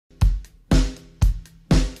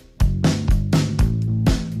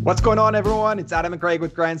What's going on, everyone? It's Adam and Craig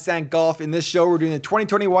with Grandstand Golf. In this show, we're doing the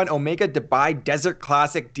 2021 Omega Dubai Desert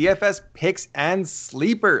Classic DFS picks and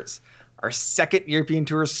sleepers. Our second European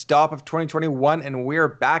Tour stop of 2021, and we're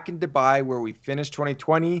back in Dubai where we finished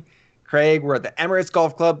 2020. Craig, we're at the Emirates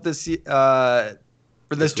Golf Club for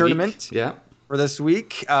this tournament. Yeah. For this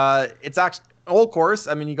week. It's actually an old course.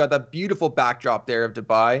 I mean, you got that beautiful backdrop there of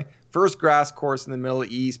Dubai. First grass course in the Middle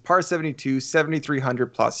East, par 72, 7,300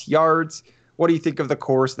 plus yards. What do you think of the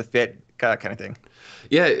course, the fit, kind of thing?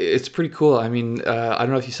 Yeah, it's pretty cool. I mean, I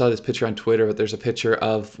don't know if you saw this picture on Twitter, but there's a picture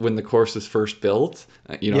of when the course was first built.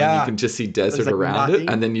 And you can just see desert around it.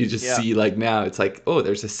 And then you just see, like, now it's like, oh,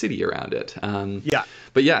 there's a city around it.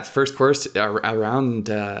 But yeah, first course around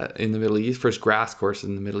in the Middle East, first grass course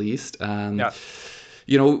in the Middle East.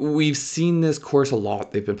 We've seen this course a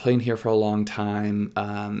lot. They've been playing here for a long time.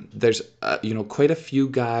 There's, quite a few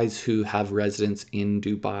guys who have residence in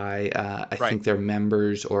Dubai. I think they're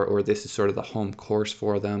members or this is sort of the home course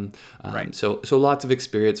for them. So lots of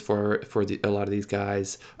experience for a lot of these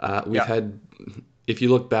guys. We've had, if you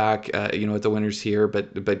look back, at the winners here,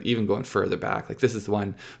 but even going further back, like this is the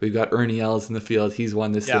one, we've got Ernie Els in the field. He's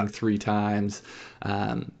won this thing 3 times.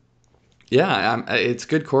 It's a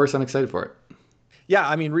good course. I'm excited for it. Yeah,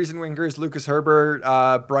 I mean, recent winners, Lucas Herbert,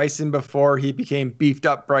 Bryson before he became beefed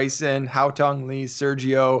up Bryson, Haotong Li,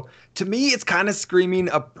 Sergio. To me, it's kind of screaming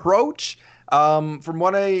approach. From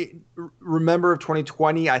what I remember of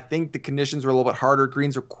 2020, I think the conditions were a little bit harder.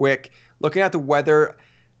 Greens were quick. Looking at the weather,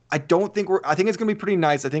 I think it's going to be pretty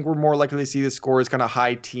nice. I think we're more likely to see the scores kind of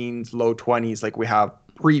high teens, low 20s like we have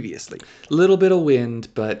previously. A little bit of wind,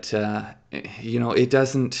 but, it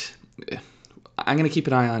doesn't... I'm going to keep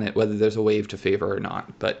an eye on it, whether there's a wave to favor or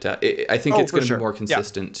not. But I think it's going to be more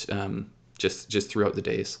consistent just throughout the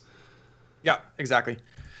days. Yeah, exactly.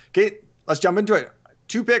 Okay, let's jump into it.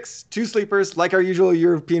 2 picks, 2 sleepers, like our usual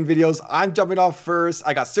European videos. I'm jumping off first.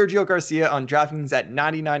 I got Sergio Garcia on DraftKings at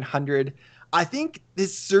 9,900. I think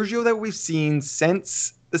this Sergio that we've seen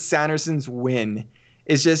since the Sanderson's win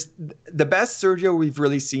is just the best Sergio we've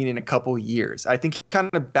really seen in a couple years. I think he kind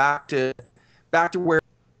of back to where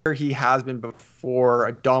he has been before,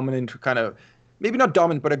 a dominant kind of, maybe not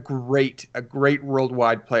dominant, but a great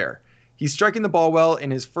worldwide player. He's striking the ball well in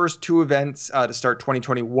his first 2 events to start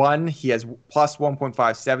 2021. He has plus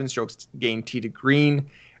 1.57 strokes gained tee to green.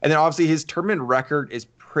 And then obviously his tournament record is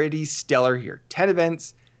pretty stellar here. 10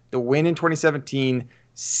 events, the win in 2017,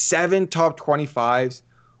 7 top 25s,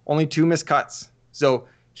 only 2 missed cuts. So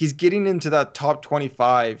he's getting into that top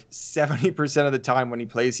 25 70% of the time when he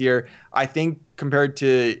plays here. I think compared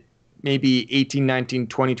to maybe 18, 19,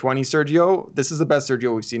 2020 Sergio, this is the best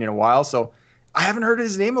Sergio we've seen in a while. So I haven't heard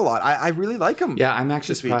his name a lot. I really like him. Yeah, I'm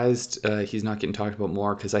actually surprised he's not getting talked about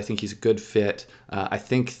more because I think he's a good fit. I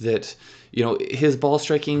think that, his ball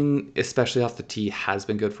striking, especially off the tee, has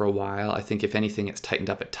been good for a while. I think if anything, it's tightened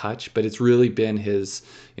up a touch, but it's really been his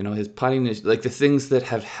putting, like the things that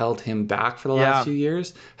have held him back for the last few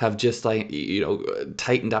years have just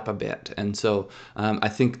tightened up a bit. And so I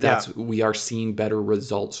think we are seeing better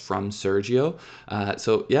results from Sergio.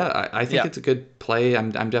 I think it's a good play.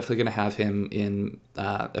 I'm definitely going to have him in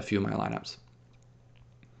a few of my lineups.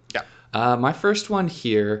 My first one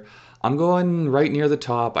here, I'm going right near the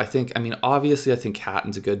top. Obviously, I think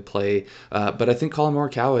Hatton's a good play, but I think Collin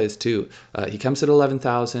Morikawa is too. He comes at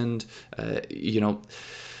 11,000.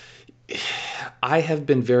 I have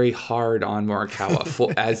been very hard on Morikawa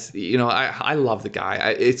I love the guy.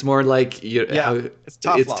 It's more like it's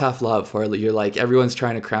tough love where you're like everyone's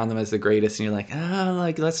trying to crown them as the greatest and you're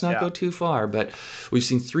like let's not go too far. But we've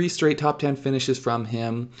seen 3 straight top 10 finishes from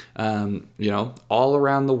him. All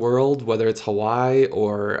around the world, whether it's Hawaii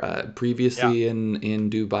or previously in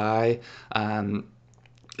Dubai.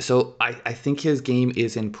 So I think his game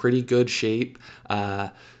is in pretty good shape.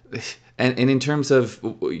 And in terms of,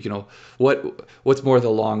 what's more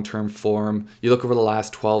the long-term form, you look over the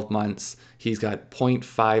last 12 months, he's got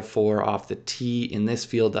 0.54 off the tee. In this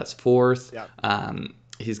field, that's 4th. Yeah.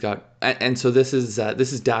 He's got, and so this is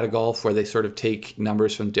data golf where they sort of take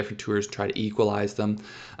numbers from different tours, try to equalize them.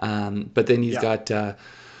 But then he's got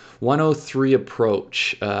 103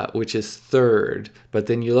 approach, which is 3rd. But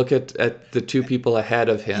then you look at the 2 people ahead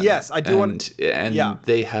of him. Yes, I do.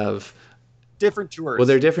 They have different tours. Well,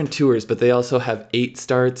 they're different tours, but they also have 8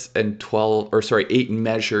 starts and 8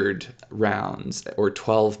 measured rounds or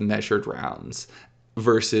 12 measured rounds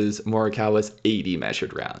versus Morikawa's 80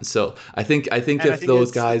 measured rounds. So I think if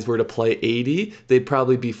those guys were to play 80, they'd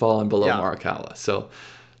probably be falling below Morikawa. So.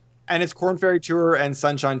 And it's Corn Ferry Tour and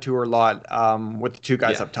Sunshine Tour lot with the 2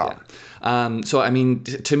 guys up top. So, I mean,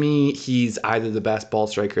 to me, he's either the best ball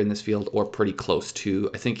striker in this field or pretty close to.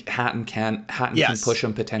 I think Hatton can push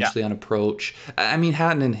him potentially on approach. I mean,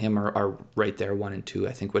 Hatton and him are right there, 1 and 2,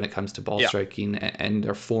 I think, when it comes to ball striking and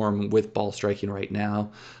their form with ball striking right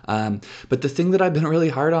now. But the thing that I've been really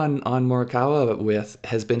hard on Morikawa with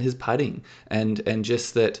has been his putting and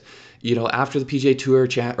just that, after the PGA Tour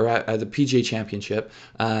the PGA Championship,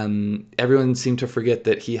 everyone seemed to forget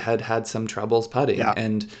that he had some troubles putting. Yeah.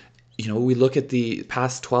 And, we look at the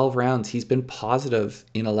past 12 rounds, he's been positive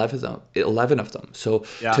in 11 of them. So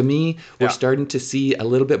to me, we're starting to see a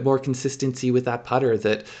little bit more consistency with that putter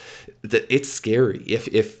that it's scary.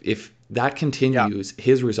 If that continues,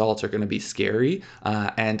 his results are going to be scary.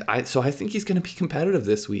 And I think he's going to be competitive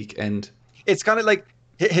this week. And it's kind of like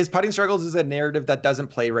his putting struggles is a narrative that doesn't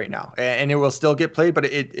play right now, and it will still get played, but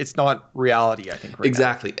it's not reality, I think.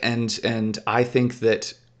 Exactly. And I think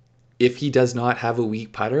that if he does not have a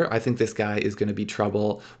weak putter, I think this guy is going to be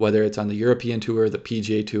trouble, whether it's on the European Tour, the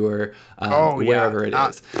PGA Tour, wherever it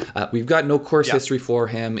is. We've got no course history for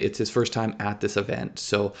him. It's his first time at this event.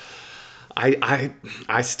 So I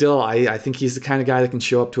think he's the kind of guy that can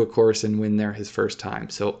show up to a course and win there his first time.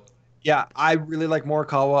 So yeah, I really like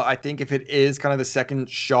Morikawa. I think if it is kind of the second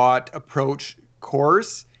shot approach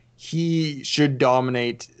course, he should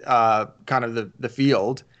dominate kind of the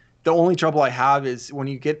field. The only trouble I have is when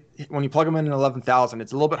you plug him in 11,000,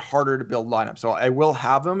 it's a little bit harder to build lineup. So I will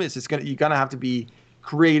have him. It's just you're gonna have to be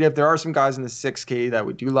creative. There are some guys in the 6K that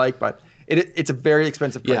we do like, but it's a very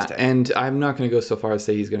expensive price tag. And I'm not going to go so far as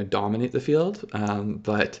say he's going to dominate the field,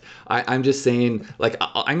 but I'm just saying, like,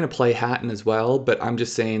 I'm going to play Hatton as well, but I'm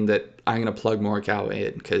just saying that I'm going to plug Morikawa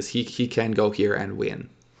in because he can go here and win.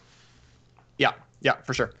 Yeah,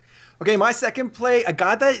 for sure. Okay, my second play, a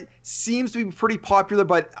guy that seems to be pretty popular,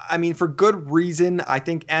 but I mean, for good reason. I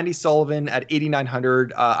think Andy Sullivan at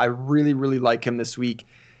 8,900. I really, really like him this week.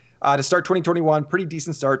 To start 2021, pretty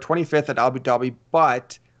decent start, 25th at Abu Dhabi,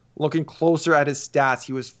 but looking closer at his stats,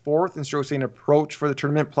 he was 4th in strokes gained approach for the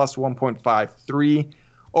tournament, plus 1.53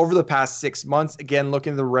 over the past 6 months. Again,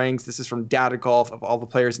 looking at the ranks, this is from Data Golf of all the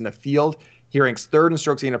players in the field. He ranks 3rd in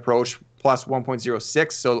strokes gained approach, plus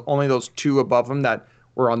 1.06, so only those 2 above him that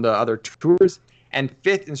were on the other tours, and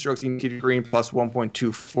 5th in strokes gained to green, plus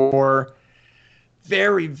 1.24.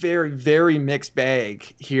 Very, very, very mixed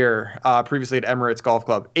bag here. Previously at Emirates Golf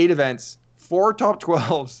Club, 8 events, 4 top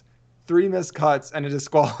 12s, 3 missed cuts, and a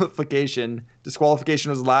disqualification.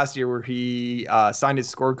 Disqualification was last year where he signed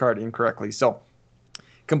his scorecard incorrectly. So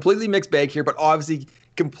completely mixed bag here, but obviously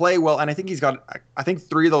can play well. And I think he's got,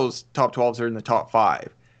 3 of those top 12s are in the top 5.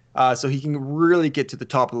 So he can really get to the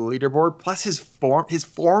top of the leaderboard. Plus his form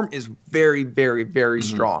is very, very, very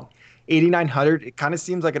strong. 8,900, it kind of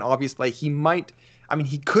seems like an obvious play. He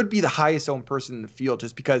could be the highest owned person in the field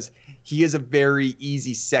just because he is a very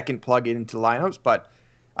easy second plug into lineups. But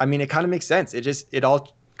I mean, it kind of makes sense. It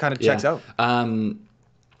all kind of checks out.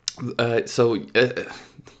 So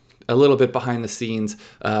a little bit behind the scenes.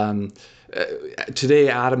 Today,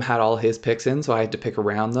 Adam had all his picks in, so I had to pick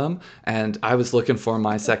around them. And I was looking for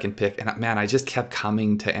my second pick. And man, I just kept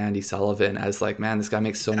coming to Andy Sullivan as like, man, this guy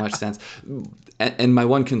makes so much sense. And my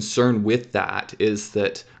one concern with that is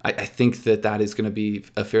that I think that is going to be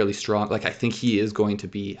a fairly strong, like, I think he is going to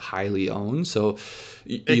be highly owned. So,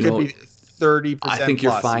 it could be 30%. I think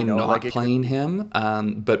you're fine not playing him.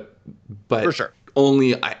 But for sure.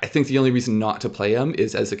 I think the only reason not to play him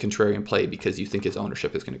is as a contrarian play because you think his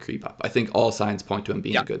ownership is going to creep up. I think all signs point to him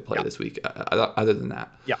being a good play this week. Other than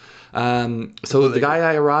that, so the guy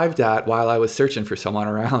I arrived at while I was searching for someone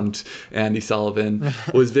around Andy Sullivan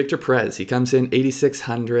was Victor Perez. He comes in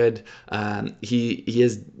 8,600. He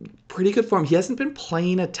is pretty good form. He hasn't been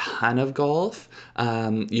playing a ton of golf.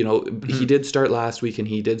 He did start last week and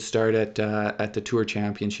he did start at the Tour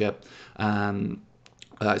Championship.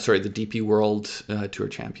 The DP World Tour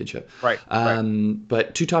Championship. Right.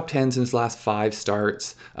 But 2 top 10s in his last 5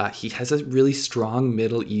 starts. He has a really strong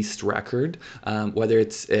Middle East record, whether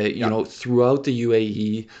it's throughout the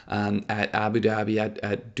UAE, at Abu Dhabi,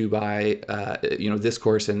 at Dubai, this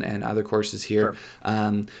course and other courses here.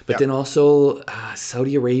 Sure. But then also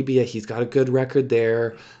Saudi Arabia, he's got a good record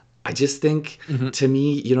there. I just think, to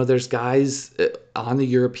me, there's guys on the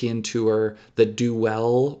European Tour that do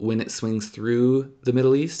well when it swings through the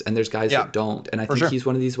Middle East, and there's guys that don't. And I think he's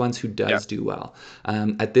one of these ones who does do well.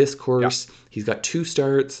 At this course, he's got 2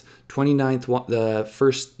 starts, 29th the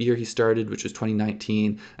first year he started, which was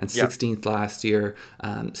 2019, and 16th last year.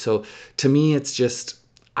 So to me, it's just,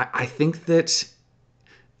 I think that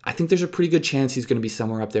I think there's a pretty good chance he's going to be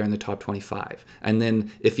somewhere up there in the top 25. And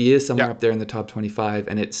then if he is somewhere up there in the top 25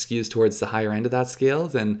 and it skews towards the higher end of that scale,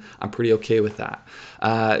 then I'm pretty okay with that.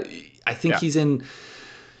 I think he's in,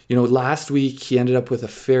 last week he ended up with a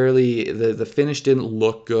fairly, the finish didn't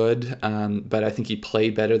look good, but I think he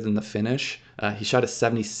played better than the finish. He shot a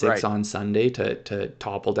 76 on Sunday to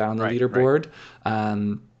topple down the leaderboard.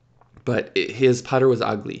 But his putter was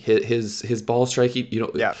ugly. His ball striking,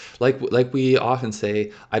 like we often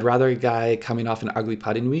say, I'd rather a guy coming off an ugly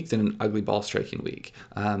putting week than an ugly ball striking week.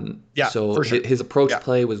 So for sure. His approach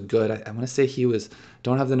play was good. I want to say he was,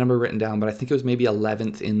 don't have the number written down, but I think it was maybe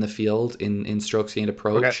 11th in the field in strokes gained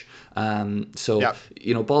approach.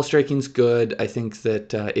 Ball striking's good. I think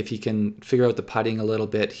that if he can figure out the putting a little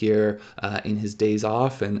bit here in his days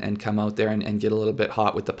off and come out there and get a little bit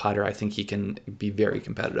hot with the putter, I think he can be very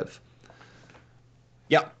competitive.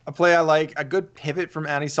 Yeah, a play I like, a good pivot from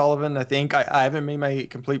Andy Sullivan. I think I haven't made my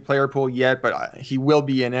complete player pool yet, but he will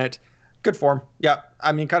be in it. Good form. Yeah,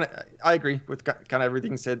 I mean, I agree with kind of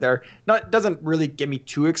everything said there. Doesn't really get me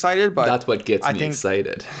too excited, but that's what gets me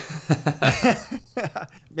excited.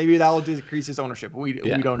 Maybe that will decrease his ownership. We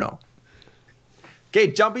don't know.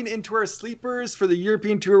 Okay, jumping into our sleepers for the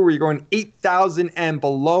European Tour, where you're going 8,000 and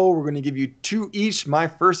below. We're going to give you two each. My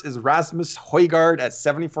first is Rasmus Højgaard at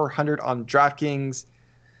 7,400 on DraftKings.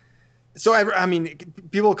 So, I mean,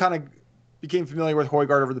 people kind of became familiar with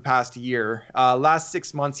Højgaard over the past year. Last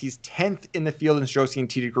 6 months, he's 10th in the field in strokes gained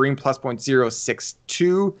tee to green, plus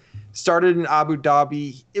 .062. Started in Abu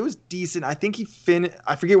Dhabi. It was decent. I think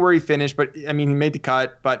I forget where he finished, but I mean, he made the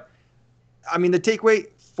cut. But I mean, the takeaway,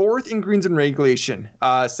 4th in greens in regulation,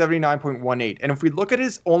 79.18. And if we look at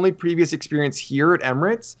his only previous experience here at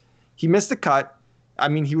Emirates, he missed the cut. I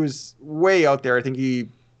mean, he was way out there. I think he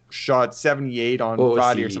shot 78 on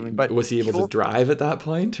Friday or something. But was he able to drive at that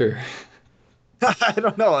point, or? I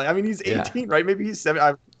don't know. I mean, he's 18, right? Maybe he's 7.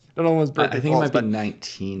 I don't know when his birthday I think he might be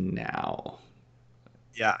 19 now.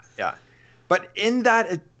 Yeah. But in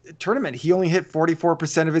that tournament, he only hit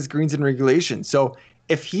 44% of his greens in regulation. So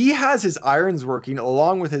if he has his irons working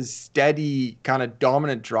along with his steady kind of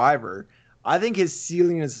dominant driver, I think his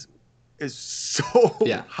ceiling is so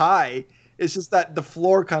high. It's just that the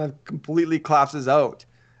floor kind of completely collapses out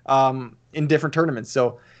in different tournaments.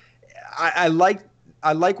 So I like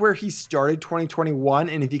where he started 2021,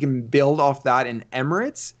 and if he can build off that in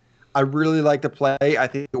Emirates, I really like the play. I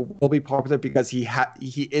think it will be popular because he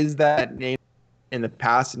is that name in the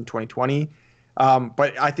past in 2020.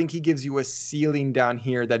 But I think he gives you a ceiling down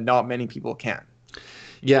here that not many people can.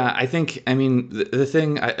 Yeah, I mean, the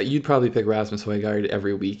thing, you'd probably pick Rasmus Højgaard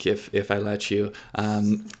every week if I let you.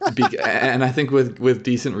 And I think with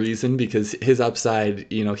decent reason, because his upside,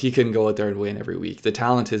 he can go out there and win every week. The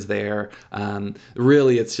talent is there.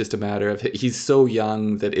 Really, it's just a matter of, he's so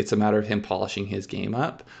young that it's a matter of him polishing his game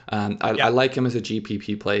up. I like him as a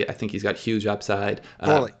GPP play. I think he's got huge upside.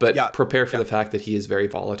 But prepare for the fact that he is very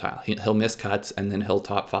volatile. He'll miss cuts and then he'll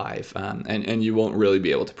top 5. And you won't really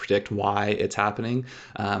be able to predict why it's happening.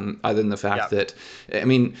 Other than the fact that, I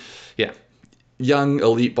mean, young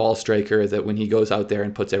elite ball striker that when he goes out there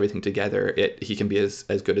and puts everything together, he can be as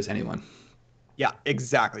good as anyone. Yeah,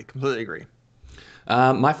 exactly. Completely agree.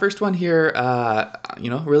 My first one here,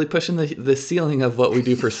 really pushing the ceiling of what we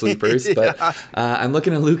do for sleepers, but I'm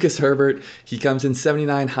looking at Lucas Herbert. He comes in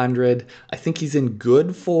 7,900. I think he's in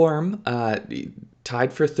good form.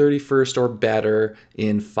 Tied for 31st or better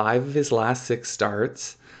in 5 of his last 6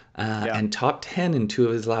 starts. And top 10 in 2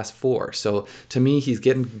 of his last 4. So to me, he's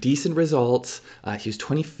getting decent results. He was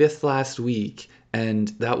 25th last week,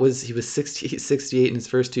 and he was 68 in his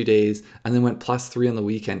first 2 days, and then went +3 on the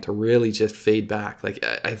weekend to really just fade back. Like,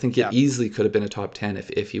 I think it easily could have been a top 10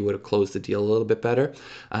 if he would have closed the deal a little bit better.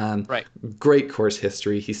 Great course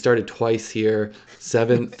history. He started twice here.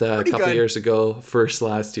 7th a couple of years ago. First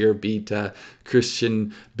last year, beat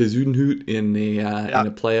Christian Bezuidenhout in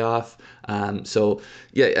a playoff. I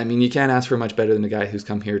mean, you can't ask for much better than a guy who's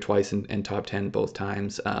come here twice and top 10 both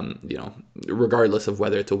times, regardless of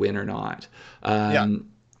whether it's a win or not.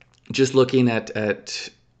 Just looking at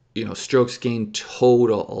strokes gained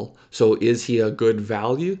total. So is he a good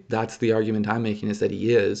value? That's the argument I'm making, is that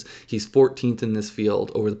he is. He's 14th in this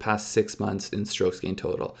field over the past 6 months in strokes gained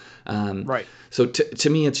total. So to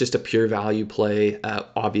me, it's just a pure value play,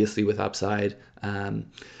 obviously with upside. I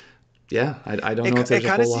don't know if there's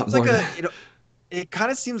a whole lot more. It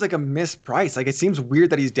kind of seems like a mispriced. Like, it seems weird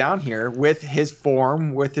that he's down here with his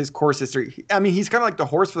form, with his course history. I mean, he's kind of like the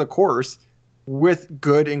horse for the course with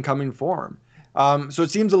good incoming form. So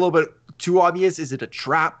it seems a little bit too obvious. Is it a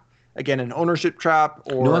trap? again, an ownership trap?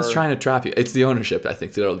 Or no one's trying to trap you. It's the ownership, I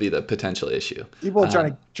think, that'll be the potential issue. People are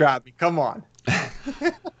trying to trap me. Come on.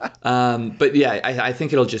 But yeah, I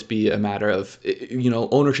think it'll just be a matter of,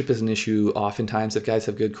 ownership is an issue oftentimes if guys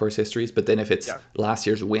have good course histories, but then if it's last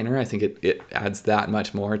year's winner, I think it adds that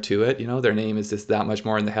much more to it. Their name is just that much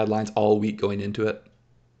more in the headlines all week going into it.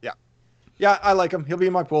 Yeah, I like him. He'll be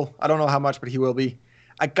in my pool. I don't know how much, but he will be.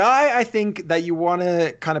 A guy I think that you want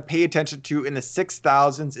to kind of pay attention to in the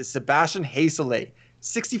 6,000s is Sebastian Heisele.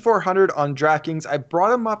 6,400 on DraftKings. I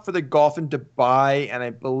brought him up for the golf in Dubai, and I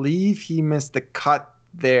believe he missed the cut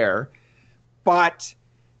there. But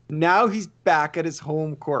now he's back at his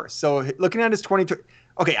home course. So looking at his 2020...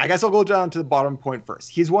 Okay, I guess I'll go down to the bottom point first.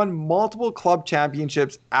 He's won multiple club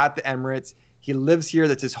championships at the Emirates. He lives here.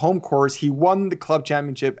 That's his home course. He won the club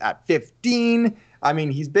championship at 15. I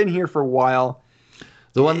mean, he's been here for a while.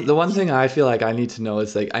 The one thing I feel like I need to know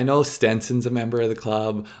is, like, I know Stenson's a member of the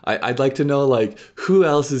club. I'd like to know, like, who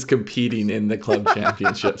else is competing in the club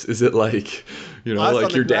championships? Is it like,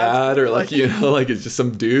 like your dad, or like, like it's just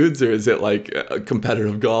some dudes, or is it like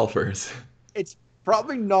competitive golfers? It's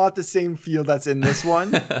probably not the same field that's in this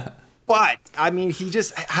one. But I mean, he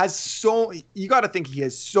just has you got to think he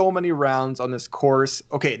has so many rounds on this course.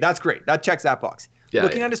 Okay, that's great. That checks that box.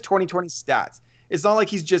 Looking at his 2020 stats, it's not like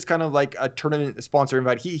he's just kind of like a tournament sponsor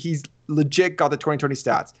invite. He's legit got the 2020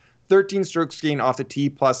 stats. 13 strokes gained off the tee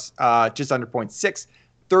plus just under 0.6,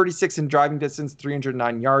 36 in driving distance,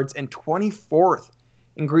 309 yards, and 24th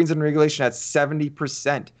in greens and regulation at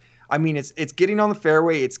 70%. I mean, it's getting on the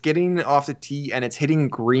fairway, it's getting off the tee, and it's hitting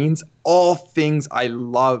greens. All things I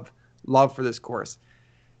love for this course.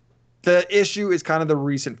 The issue is kind of the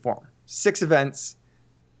recent form. 6 events,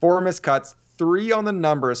 4 missed cuts, 3 on the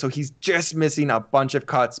number, so he's just missing a bunch of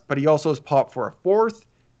cuts, but he also has popped for a 4th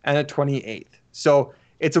and a 28th. So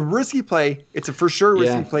it's a risky play. It's a for sure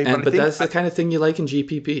risky play. But that's the kind of thing you like in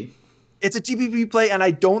GPP. It's a GPP play, and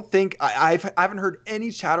I don't think I haven't heard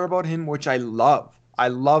any chatter about him, which I love. I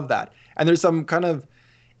love that. And there's some kind of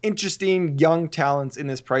interesting young talents in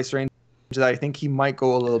this price range that I think he might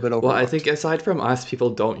go a little bit over. Well, I think aside from us, people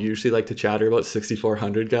don't usually like to chatter about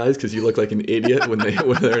 6,400 guys because you look like an idiot when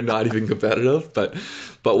they're not even competitive. But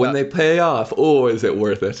when they pay off, is it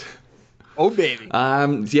worth it? Oh, baby.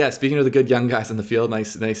 Speaking of the good young guys in the field,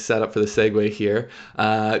 nice setup for the segue here.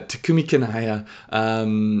 Takumi Kanaya,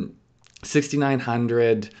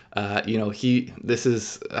 6,900. This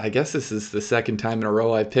is the second time in a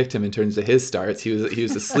row I've picked him in terms of his starts. He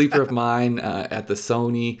was a sleeper of mine at the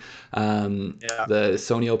Sony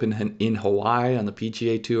Open in Hawaii on the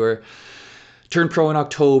PGA Tour. Turned pro in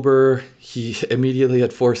October. He immediately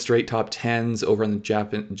had 4 straight top 10s over on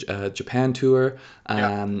the Japan Tour,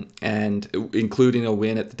 and including a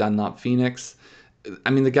win at the Dunlop Phoenix.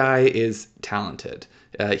 I mean, the guy is talented.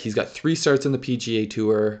 He's got 3 starts on the PGA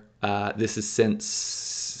Tour. This is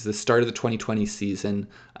since the start of the 2020 season.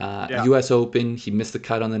 U.S. Open, he missed the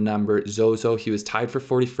cut on the number. Zozo, he was tied for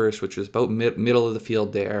 41st, which was about middle of the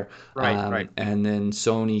field there. Right. And then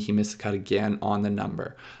Sony, he missed the cut again on the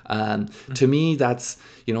number. To me, that's,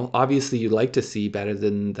 obviously you like to see better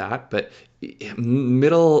than that, but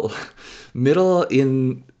middle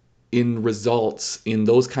in results in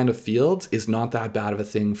those kind of fields is not that bad of a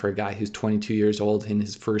thing for a guy who's 22 years old in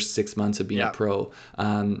his first 6 months of being a pro.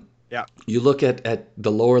 You look at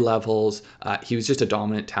the lower levels, he was just a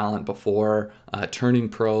dominant talent before turning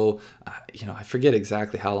pro. I forget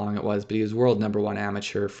exactly how long it was, but he was world number 1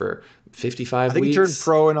 amateur for 55 weeks. I think he turned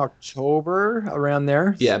pro in October, around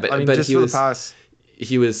there. Yeah, but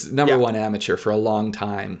he was number 1 amateur for a long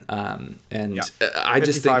time. I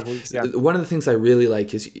just think one of the things I really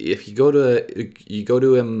like is if you go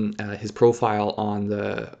to him, his profile on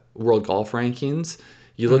the World Golf Rankings,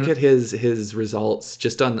 you look at his results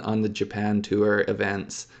just on the Japan Tour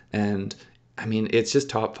events, and I mean, it's just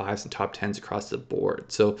top 5s and top 10s across the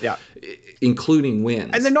board. So including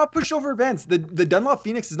wins. And they're not pushover events. The Dunlop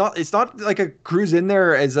Phoenix it's not like a cruise in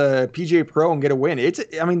there as a PGA Pro and get a win.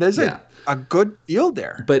 There's a good field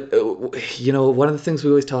there. But one of the things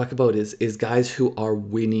we always talk about is guys who are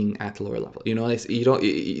winning at the lower level.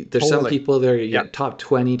 There's some people there top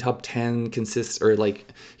 20, top 10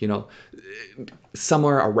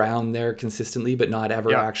 somewhere around there consistently, but not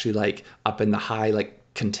ever actually like up in the high, like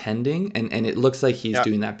contending. And it looks like he's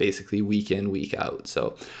doing that basically week in, week out.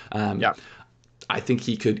 So I think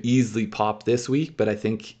he could easily pop this week, but I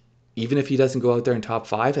think even if he doesn't go out there in top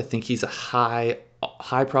 5, I think he's a high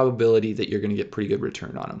probability that you're going to get pretty good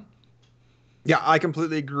return on him. Yeah, I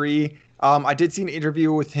completely agree. I did see an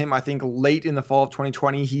interview with him, I think, late in the fall of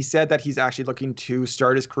 2020. He said that he's actually looking to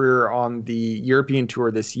start his career on the European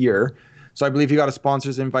Tour this year. So I believe he got a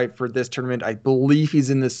sponsor's invite for this tournament. I believe he's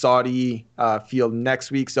in the Saudi field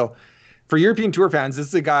next week. So for European Tour fans, this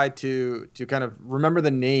is a guy to kind of remember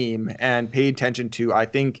the name and pay attention to. I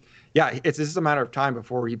think, yeah, it's just a matter of time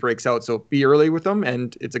before he breaks out. So be early with him,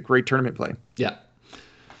 and it's a great tournament play. Yeah.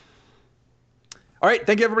 All right.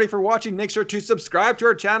 Thank you, everybody, for watching. Make sure to subscribe to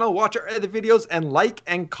our channel, watch our other videos, and like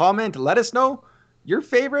and comment. Let us know your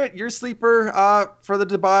sleeper for the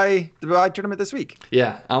Dubai tournament this week.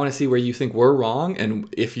 Yeah. I want to see where you think we're wrong. And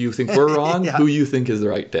if you think we're wrong, who you think is the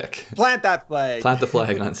right pick. Plant that flag. Plant the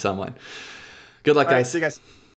flag on someone. Good luck, guys. See you guys.